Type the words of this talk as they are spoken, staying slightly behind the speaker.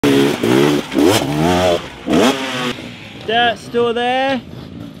Dirt's still there.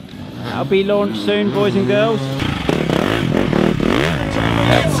 That'll be launched soon, boys and girls.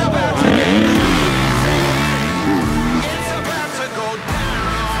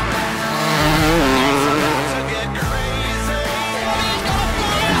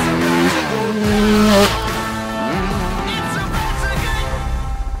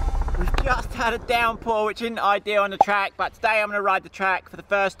 We've just had a downpour, which isn't ideal on the track, but today I'm going to ride the track for the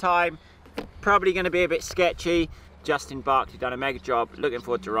first time. Probably going to be a bit sketchy. Justin Barkley done a mega job. Looking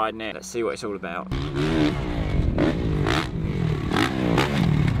forward to riding it. Let's see what it's all about.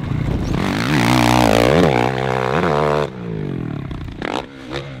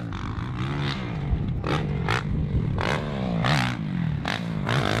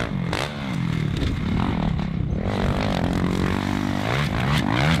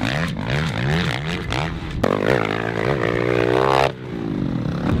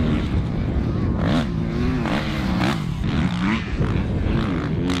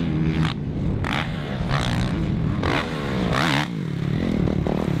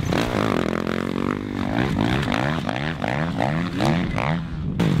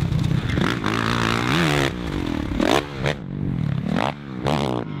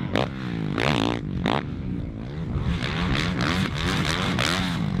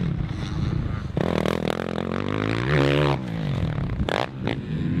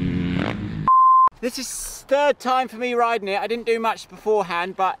 This is third time for me riding it. I didn't do much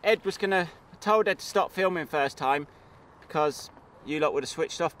beforehand, but Ed was I told Ed to stop filming first time because you lot would have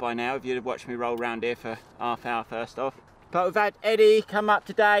switched off by now if you'd have watched me roll around here for half hour first off. But we've had Eddie come up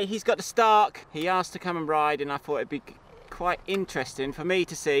today. He's got the Stark. He asked to come and ride, and I thought it'd be quite interesting for me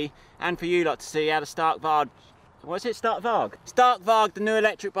to see and for you lot to see how the Stark Varg, what's it, Stark Varg? Stark Varg, the new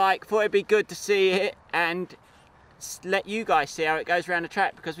electric bike. Thought it'd be good to see it and let you guys see how it goes around the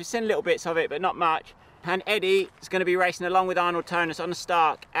track, because we've seen little bits of it but not much. And Eddie is going to be racing along with Arnold Tonus on the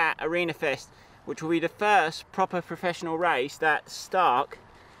Stark at Arena Fest, which will be the first proper professional race that Stark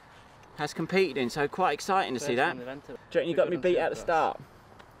has competed in, so quite exciting to see that. Do you reckon you got me beat at the start?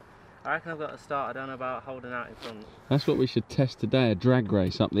 I reckon I've got to start. I don't know about holding out in front. That's what we should test today, a drag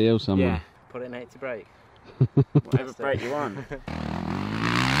race up the hill somewhere. Yeah. Put it in 80 brake. Whatever brake you want.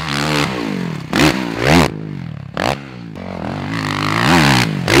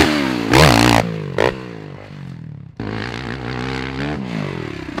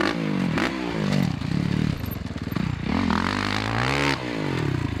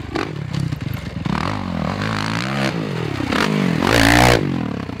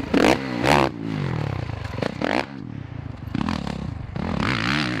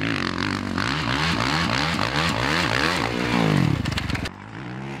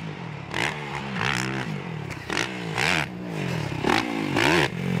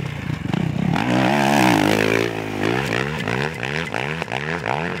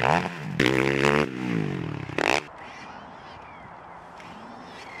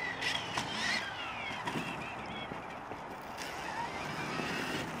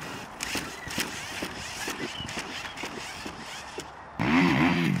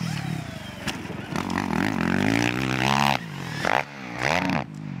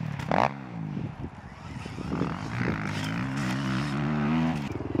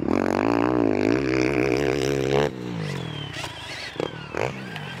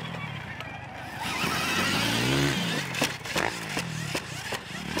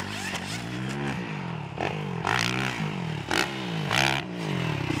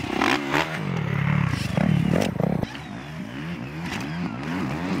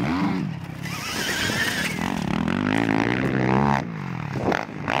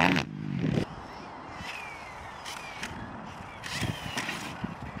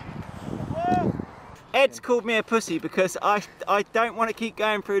 Ed's called me a pussy because I don't want to keep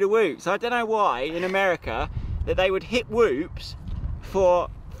going through the whoops. I don't know why in America that they would hit whoops for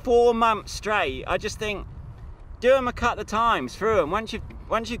 4 months straight. I just think, do them a couple of times through them. Once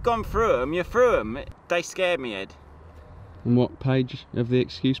you've gone through them, you're through them. They scared me, Ed. And what page of the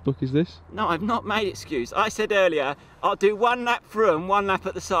excuse book is this? No, I've not made excuse. I said earlier, I'll do 1 lap through them, 1 lap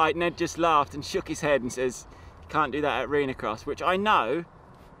at the side, and Ed just laughed and shook his head and says, you can't do that at Arena Cross, which I know,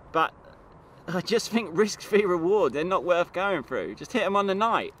 but I just think risk-free reward, they're not worth going through. Just hit them on the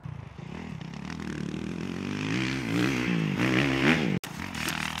night.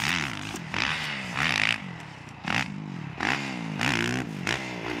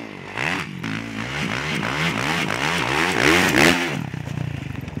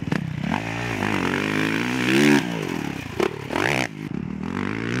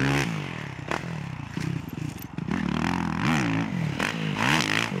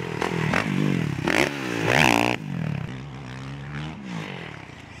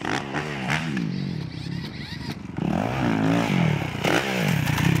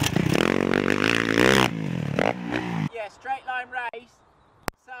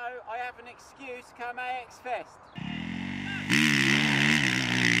 excuse to come AX Fest.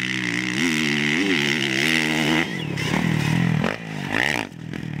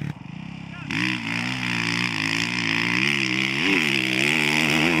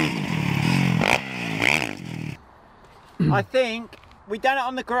 I think we done it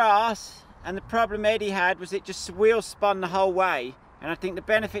on the grass, and the problem Eddie had was it just wheel spun the whole way, and I think the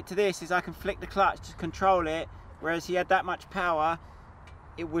benefit to this is I can flick the clutch to control it, whereas he had that much power,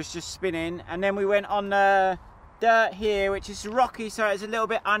 it was just spinning. And then we went on the dirt here, which is rocky, so it's a little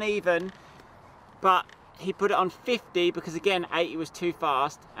bit uneven, but he put it on 50 because again 80 was too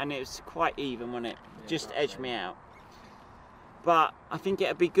fast, and it was quite even, wasn't it? Just edged me out. But I think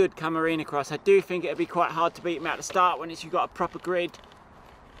it'd be good come arena cross. I do think it'd be quite hard to beat him at the start when you've got a proper grid.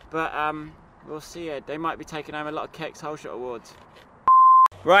 But we'll see. They might be taking home a lot of Keck's Whole Shot awards.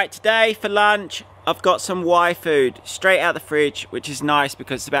 Right, today for lunch I've got some Y food straight out the fridge, which is nice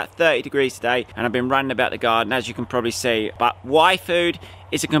because it's about 30 degrees today and I've been running about the garden, as you can probably see. But Y food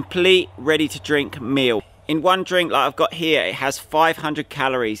is a complete ready to drink meal. In one drink like I've got here, it has 500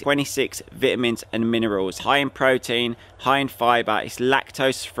 calories, 26 vitamins and minerals, high in protein, high in fibre, it's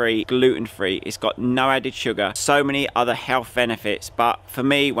lactose free, gluten free, it's got no added sugar, so many other health benefits. But for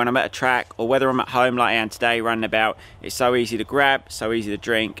me, when I'm at a track or whether I'm at home like I am today running about, it's so easy to grab, so easy to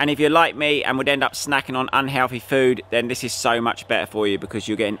drink. And if you're like me and would end up snacking on unhealthy food, then this is so much better for you because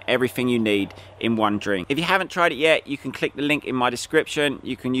you're getting everything you need in one drink. If you haven't tried it yet, you can click the link in my description.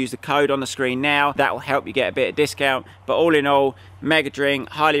 You can use the code on the screen now. That will help you get a bit of discount. But all in all, mega drink,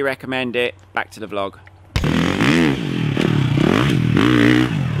 highly recommend it. Back to the vlog.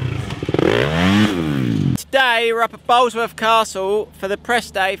 Today we're up at Bolesworth Castle for the press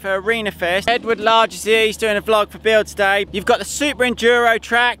day for Arena Fest. Edward Large is here, he's doing a vlog for Build today. You've got the Super Enduro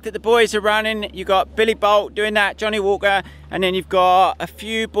track that the boys are running. You've got Billy Bolt doing that, Johnny Walker, and then you've got a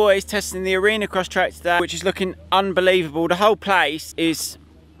few boys testing the Arena Cross track today, which is looking unbelievable. The whole place is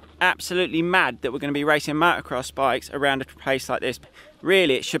absolutely mad that we're going to be racing motocross bikes around a place like this.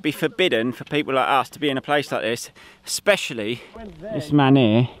 Really, it should be forbidden for people like us to be in a place like this, especially this man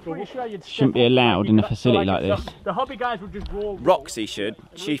here shouldn't be allowed in a facility like this. The hobby guys would just roll. Roxy should.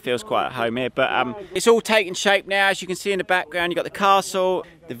 She feels quite at home here, but it's all taking shape now. As you can see in the background, you've got the castle,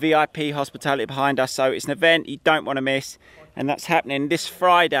 the VIP hospitality behind us, so it's an event you don't want to miss, and that's happening this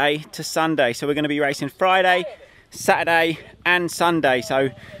Friday to Sunday. So we're going to be racing Friday, Saturday and Sunday. So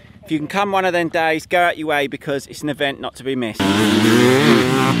if you can come one of them days, go out your way because it's an event not to be missed.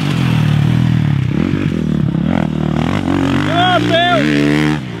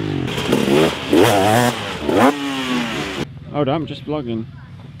 Hold on, I'm just vlogging.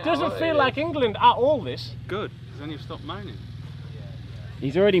 It doesn't feel like England at all, this. Good, because then you've stopped moaning.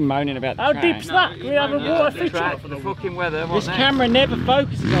 He's already moaning about the How track. deep's that? We have a water feature. For the fucking weather. This camera never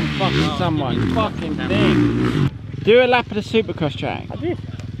focuses on fucking someone. Fucking thing. Do a lap of the Supercross track. I did.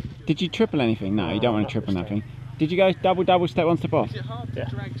 Did you triple anything? No, you don't want to triple nothing. Did you go double, step one, step off? Is it hard to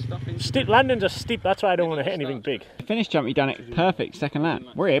drag stuff in? Steep landings are steep, that's why I don't want to hit anything big. The finish jump, you done it perfect, second lap.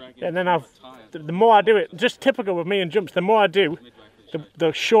 Rip. And then the more I do it, just typical with me and jumps, the more I do,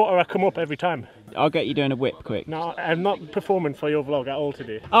 the shorter I come up every time. I'll get you doing a whip quick. No, I'm not performing for your vlog at all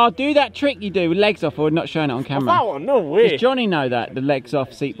today. Oh, do that trick you do with legs off, or not showing it on camera. That one? No way. Does Johnny know that, the legs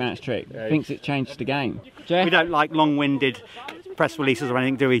off seat mounts trick? Thinks it changed the game. Jeff? We don't like long-winded press releases or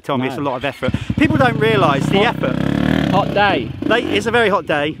anything, do we, Tommy? No. It's a lot of effort. People don't realise the effort. Hot day. It's a very hot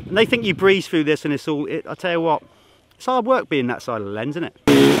day, and they think you breeze through this and it's all... I tell you what, it's hard work being that side of the lens, isn't it?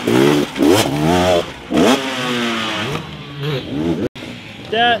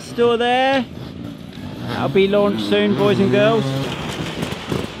 Dirt still there. That'll be launched soon, boys and girls.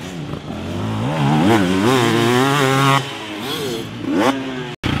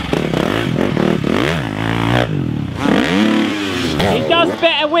 He does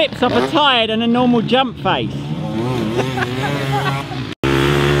better whips off a tyre than a normal jump face.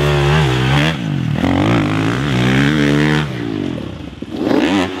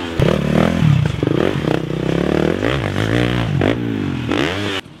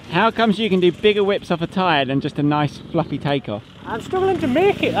 How comes you can do bigger whips off a tyre than just a nice fluffy takeoff? I'm struggling to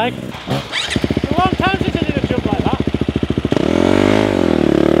make it, like, it's a long time since I did a jump like that.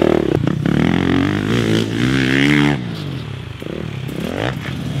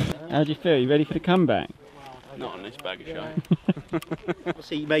 How do you feel? You ready for the comeback? Not on this bag of show.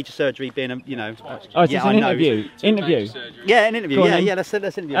 See, major surgery being a, you know... Oh, it's an interview? Interview? Yeah, an interview, yeah, let's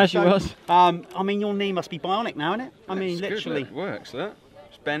interview. As you was. I mean, your knee must be bionic now, isn't it? I mean, It's literally. good, it works, that.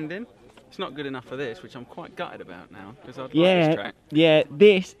 It's bending. It's not good enough for this, which I'm quite gutted about now, because I'd like this track. Yeah,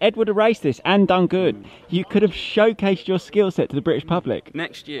 Ed would have raced this and done good. You could have showcased your skill set to the British public.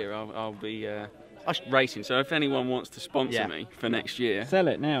 Next year I'll be racing, so if anyone wants to sponsor me for next year. Sell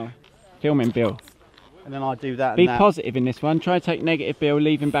it now. Filming Bill. And then I'll do that. Be positive in this one. Try and take negative Bill,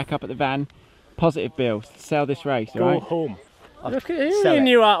 leave him back up at the van. Positive Bill. Sell this race, Go right? home. Look at sell your it.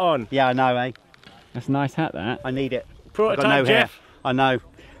 new hat on. Yeah, I know, eh? That's a nice hat, that. I need it. Prototype I've got no hair. Jeff. I know.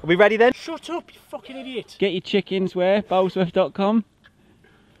 Are we ready then? Shut up, you fucking idiot. Get your chickens where? Bowlesworth.com.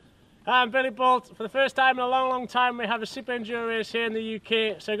 Hi, I'm Billy Bolt. For the first time in a long, long time, we have a super enduro race here in the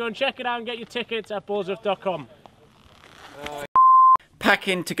UK. So go and check it out and get your tickets at bowlesworth.com.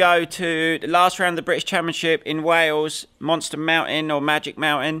 Packing to go to the last round of the British Championship in Wales, Monster Mountain or Magic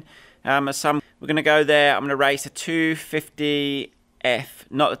Mountain. We're going to go there. I'm going to race a 250F,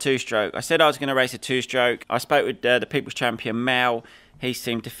 not the two-stroke. I said I was going to race a two-stroke. I spoke with the People's Champion, Mal. He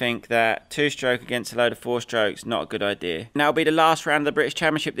seemed to think that two-stroke against a load of four-strokes, not a good idea. Now it'll be the last round of the British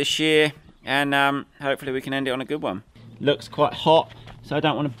Championship this year, and hopefully we can end it on a good one. Looks quite hot, so I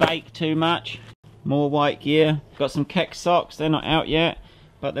don't want to bake too much. More white gear. Got some Keck socks, they're not out yet,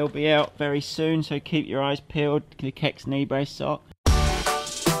 but they'll be out very soon, so keep your eyes peeled. The Keck's knee brace sock.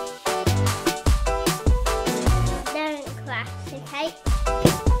 They're in class, okay?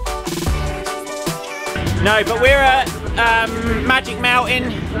 No, but we're at Magic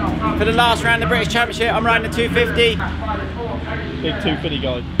Mountain for the last round of the British Championship. I'm riding the 250. Big 250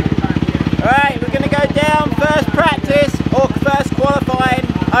 guy. Alright, we're going to go down first practice, or first qualifying,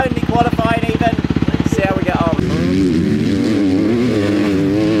 only qualifying even. See how we get on.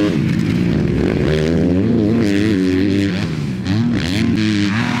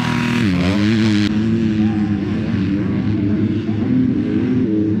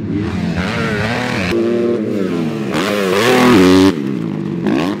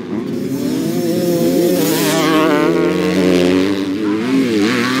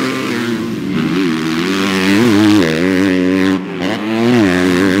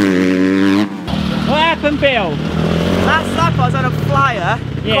 Bill? Last lap I was on a flyer,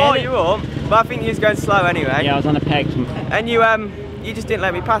 caught you up, but I think you was going slow anyway. Yeah, I was on a peg. And you just didn't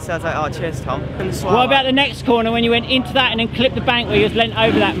let me pass. I was like, oh cheers Tom. What about the next corner when you went into that and then clipped the bank where you was leant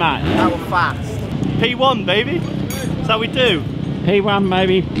over that much? That was fast. P1 baby, that's how we do. P1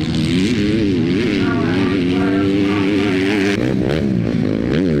 maybe.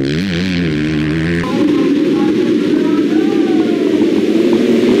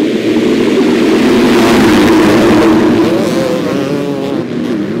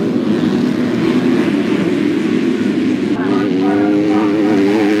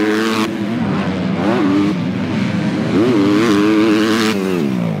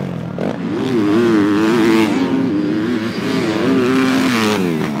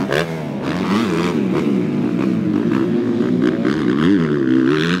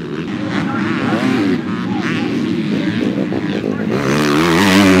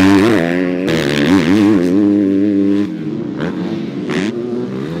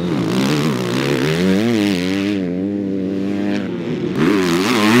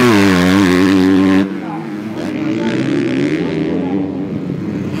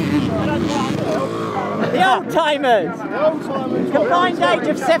 Timers! Combined age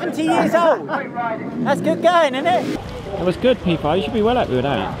of 70 years old! That's good going, isn't it? That was good, P5. You should be well happy with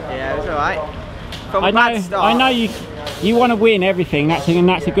that. Yeah, it was alright. From a bad start. I know you want to win everything, and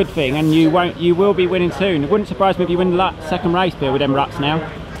that's a good thing, and you will be winning soon. It wouldn't surprise me if you win the second race, Bill, with them ruts now.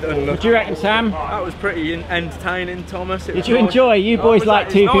 What do you reckon, Sam? That was pretty entertaining, Thomas. Did you enjoy? You boys like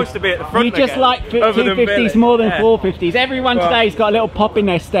 250s. Nice to be at the front You just again, like 250s more than 450s. Everyone today's got a little pop in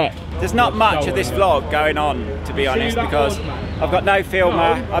their step. There's not much of this vlog going on, to be honest, because I've got no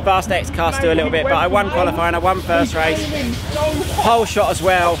filmer. I've asked X-Cast to do a little bit, but I won qualifying, I won first race. Pole shot as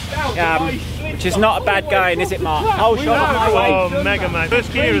well, which is not a bad going, is it, Mark? Pole shot on my way. Oh, mega man.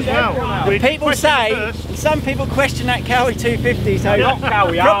 First gear as well. People say, some people question that Cowie 250, so not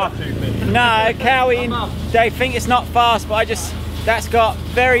Cowie, no, Cowie, they think it's not fast, but that's got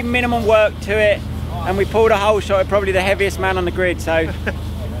very minimum work to it, and we pulled a hole shot at probably the heaviest man on the grid, so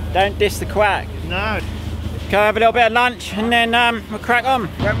don't diss the quack. No. Go have a little bit of lunch and then we'll crack on.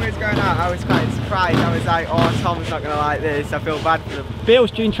 When we was going out, I was quite surprised. I was like, oh, Tom's not going to like this. I feel bad for them.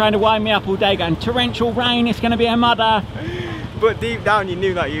 Bill's been trying to wind me up all day going, torrential rain, it's going to be a mudder. But deep down you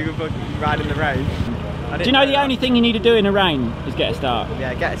knew that you were riding the rain. Do you know the only thing you need to do in the rain is get a start?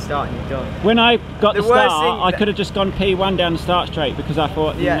 Yeah, get a start and you're done. When I got the start, thing I could have just gone P1 down the start straight because I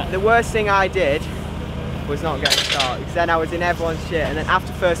thought... Yeah, the worst thing I did was not get a start because then I was in everyone's shit, and then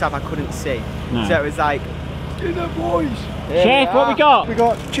after first half I couldn't see. No. So it was like, To the boys. Chef, what we got? We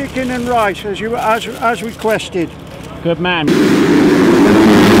got chicken and rice as requested. Good man.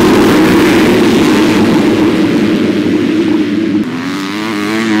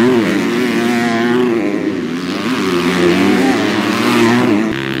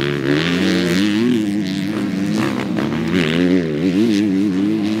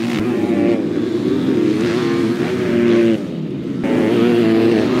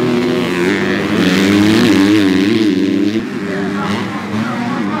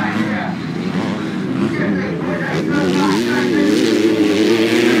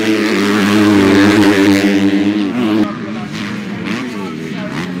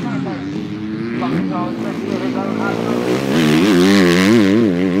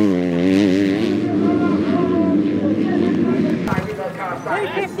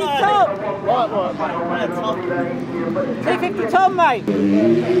 250 ton, mate.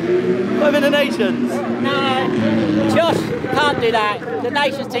 I'm in the Nations. No, Josh, can't do that. The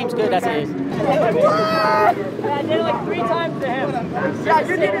Nations team's good as it is. I did it like 3 times to him. Yeah,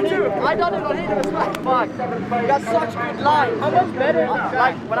 you did it too. I done it on him as well. Fuck. You got such good lines. How much better?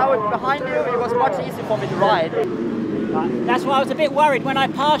 Like when I was behind you, it was much easier for me to ride. That's why I was a bit worried when I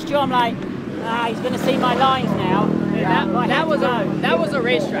passed you. I'm like, he's going to see my lines now. That was a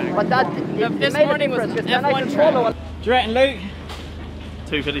racetrack. But that this morning was F1 track. Do you reckon, Luke?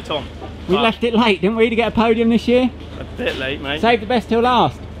 250 Tom. We left it late, didn't we, to get a podium this year? A bit late, mate. Saved the best till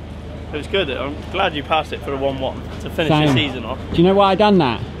last. It was good. I'm glad you passed it for a 1-1 to finish the season off. Do you know why I done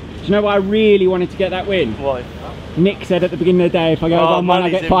that? Do you know why I really wanted to get that win? Why? Nick said at the beginning of the day, if I go 1-1, I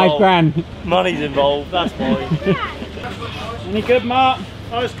get involved. 5 grand. Money's involved, that's why. Any good, Mark?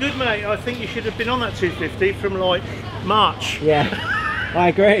 Oh, it's good, mate. I think you should have been on that 250 from like March. Yeah, I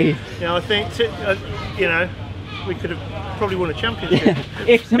agree. You know, I think you know, we could have probably won a championship.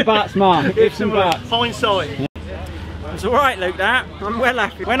 Ifs and buts, Mark. Ifs and buts. Hindsight. It's all right, Luke, that. I'm well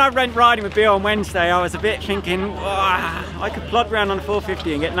happy. When I went riding with Bill on Wednesday, I was a bit thinking, I could plod around on the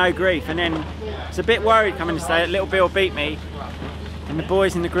 450 and get no grief. And then I was a bit worried coming to say that little Bill beat me. And the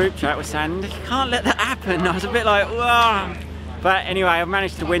boys in the group chat were saying, you can't let that happen. I was a bit like, whoa. But anyway, I've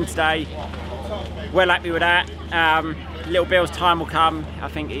managed to win today. Well happy with that. Little Bill's time will come. I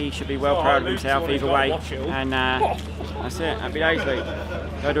think he should be well proud of himself either way. And that's it. Happy days, Luke.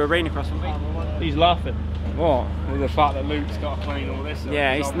 Go to arena cross with me. He's laughing. What? The fact that Luke's got to play all this.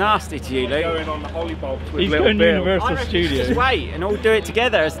 Yeah, it's nasty to you, Luke. Going on the holly bulbs with He's little going to Bill. Universal Studios. Just wait and all do it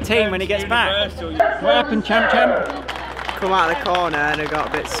together as a team when he gets back. What happened, champ? Come out of the corner and I got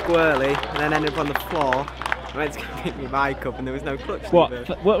a bit squirrely and then ended up on the floor. I went to go pick my bike up and there was no clutch.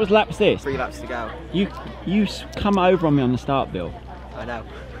 What was laps this? 3 laps to go. You come over on me on the start, Bill. I know.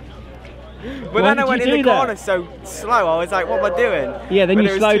 But then I went in the corner so slow, I was like, what am I doing? Yeah, then but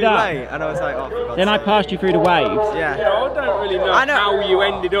you slowed up. And I was like, oh, for God's Then I sake. passed you through the waves. Yeah. I don't really know how you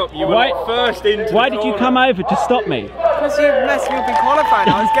ended up. You were like first into Why did you come over to stop me? Because you messed me up in qualifying,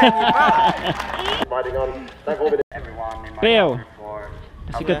 I was getting you back. Bill,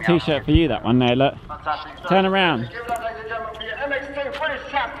 it's a good t-shirt for you, that one there, look. Turn around.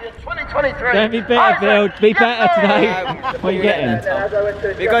 Don't be bitter, Bill. Be better today. What are you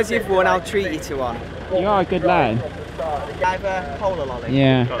getting? Because you've won, I'll treat you to one. You are a good lad. I have a cola lolly.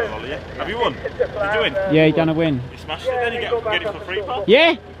 Yeah. Have you won? Did you win? Yeah, you done a win. You smashed it, then you get it for free, pal?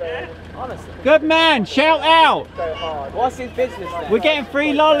 Yeah? Honestly. Good man, shout out. What's his business then? We're getting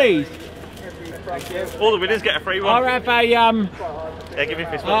free lollies. All the winners get a free one. I'll have a Yeah, give me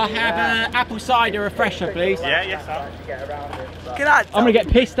this one. I'll have an apple cider refresher, please. Yeah, yes, sir. Look at that. I'm gonna get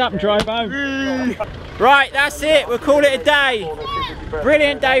pissed up and drive home. Right, that's it. We'll call it a day.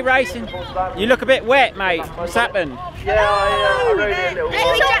 Brilliant day racing. You look a bit wet, mate. What's happened?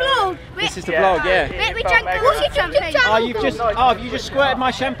 This is the vlog, yeah. We drank the champagne. Oh, you just squirted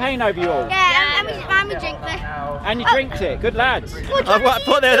my champagne over you all. Yeah, and we drink it. And you drinked it. Good lads. I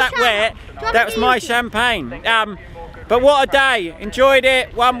thought they were that wet. That was my champagne. But what a day. Enjoyed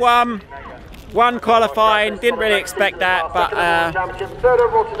it. 1-1. 1 qualifying. Didn't really expect that, but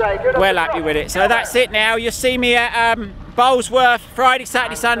well happy with it. So that's it now. You'll see me at Bolesworth Friday,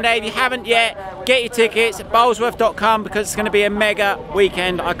 Saturday, Sunday. If you haven't yet, get your tickets at bolesworth.com because it's going to be a mega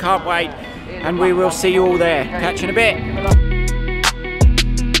weekend. I can't wait. And we will see you all there. Catch you in a bit.